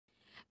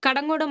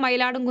കടങ്ങോട്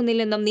മയിലാടുംകുന്നിൽ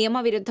നിന്നും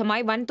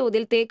നിയമവിരുദ്ധമായി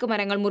വൻതോതിൽ തേക്ക്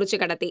മരങ്ങൾ മുറിച്ചു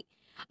കടത്തി.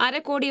 1/2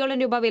 കോടിയോളം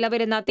രൂപ വില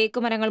വരുന്ന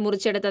തേക്കുമരങ്ങൾ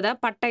മുറിച്ചെടുത്തത്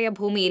പട്ടയ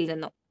ഭൂമിയിൽ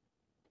നിന്നും.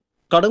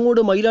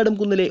 കടങ്ങോട്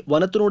മയിലാടുംകുന്നിലെ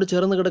വനത്തിനോട്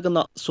ചേർന്ന് കിടക്കുന്ന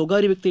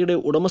സ്വകാര്യ വ്യക്തിയുടെ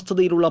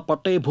ഉടമസ്ഥതയിലുള്ള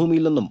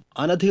പട്ടയഭൂമിയിൽ നിന്നും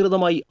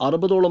അനധികൃതമായി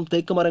 60ഓളം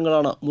തേക്ക്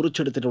മരങ്ങളാണ്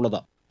മുറിച്ചെടുത്തിട്ടുള്ളത്.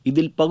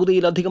 ഇതിൽ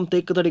പകുതിയിലധികം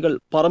തേക്ക് തടികൾ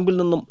പറമ്പിൽ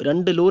നിന്നും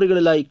 2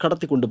 ലോറികളിലായി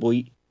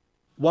കടത്തിക്കൊണ്ടുപോയി.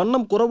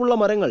 വണ്ണം കുറവുള്ള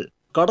മരങ്ങൾ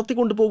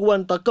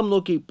കടത്തിക്കൊണ്ടുപോകുവാൻ തക്കം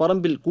നോക്കി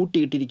പറമ്പിൽ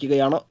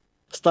കൂട്ടിയിട്ടിരിക്കുകയാണ്.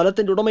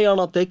 സ്ഥലത്തിന്റെ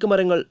ഉടമയാണ് തേക്ക്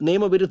മരങ്ങൾ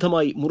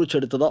നിയമവിരുദ്ധമായി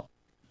മുറിച്ചെടുത്തത്.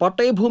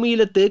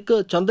 പട്ടയഭൂമിയിലെ തേക്ക്,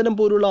 ചന്ദനം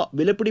പോലുള്ള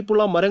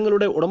വിലപിടിപ്പുള്ള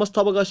മരങ്ങളുടെ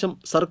ഉടമസ്ഥാവകാശം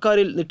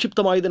സർക്കാരിൽ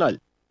നിക്ഷിപ്തമായതിനാൽ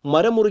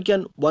മരം മുറിക്കാൻ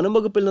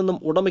വനംവകുപ്പിൽ നിന്നും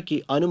ഉടമയ്ക്ക്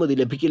അനുമതി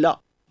ലഭിക്കില്ല.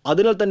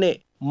 അതിനാൽ തന്നെ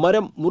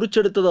മരം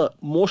മുറിച്ചെടുത്തത്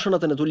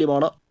മോഷണത്തിന്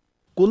തുല്യമാണ്.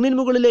 കുന്നിൻ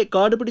മുകളിലെ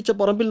കാട് പിടിച്ച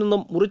പറമ്പിൽ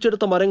നിന്നും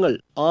മുറിച്ചെടുത്ത മരങ്ങൾ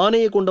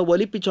ആനയെ കൊണ്ട്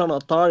വലിപ്പിച്ചാണ്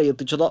താഴെ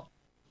എത്തിച്ചത്.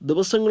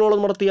 ദിവസങ്ങളോളം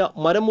നടത്തിയ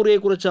മരം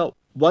മുറിയെക്കുറിച്ച്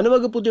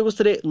വനവകുപ്പ്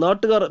ഉദ്യോഗസ്ഥരെ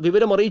നാട്ടുകാർ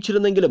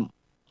വിവരമറിയിച്ചിരുന്നെങ്കിലും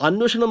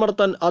അന്വേഷണം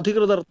നടത്താൻ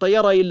അധികൃതർ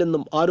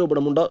തയ്യാറായില്ലെന്നും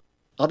ആരോപണമുണ്ട്.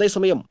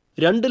 അതേസമയം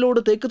 2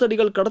 ലോഡ് തേക്ക്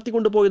തടികൾ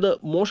കടത്തിക്കൊണ്ടുപോയത്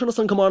മോഷണ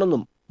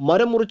സംഘമാണെന്നും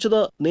മരം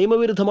മുറിച്ചത്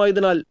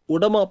നിയമവിരുദ്ധമായതിനാൽ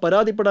ഉടമ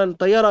പരാതിപ്പെടാൻ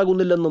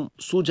തയ്യാറാകുന്നില്ലെന്നും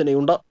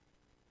സൂചനയുണ്ട്.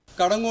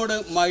 കടങ്ങോട്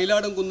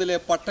മയിലാടുംകുന്നിലെ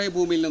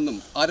പട്ടയഭൂമിയിൽ നിന്നും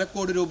 1/2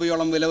 കോടി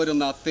രൂപയോളം വില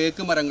വരുന്ന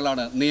തേക്ക്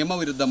മരങ്ങളാണ്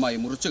നിയമവിരുദ്ധമായി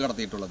മുറിച്ചു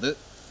കടത്തിയിട്ടുള്ളത്.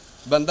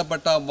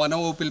 ബന്ധപ്പെട്ട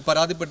വനവകുപ്പിൽ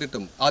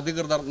പരാതിപ്പെട്ടിട്ടും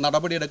അധികൃതർ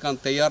നടപടിയെടുക്കാൻ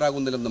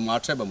തയ്യാറാകുന്നില്ലെന്നും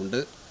ആക്ഷേപമുണ്ട്.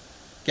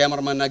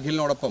 Cameraman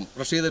അഖിലിനോടൊപ്പം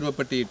Rasheed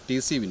Erumapetty,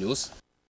 TCV news.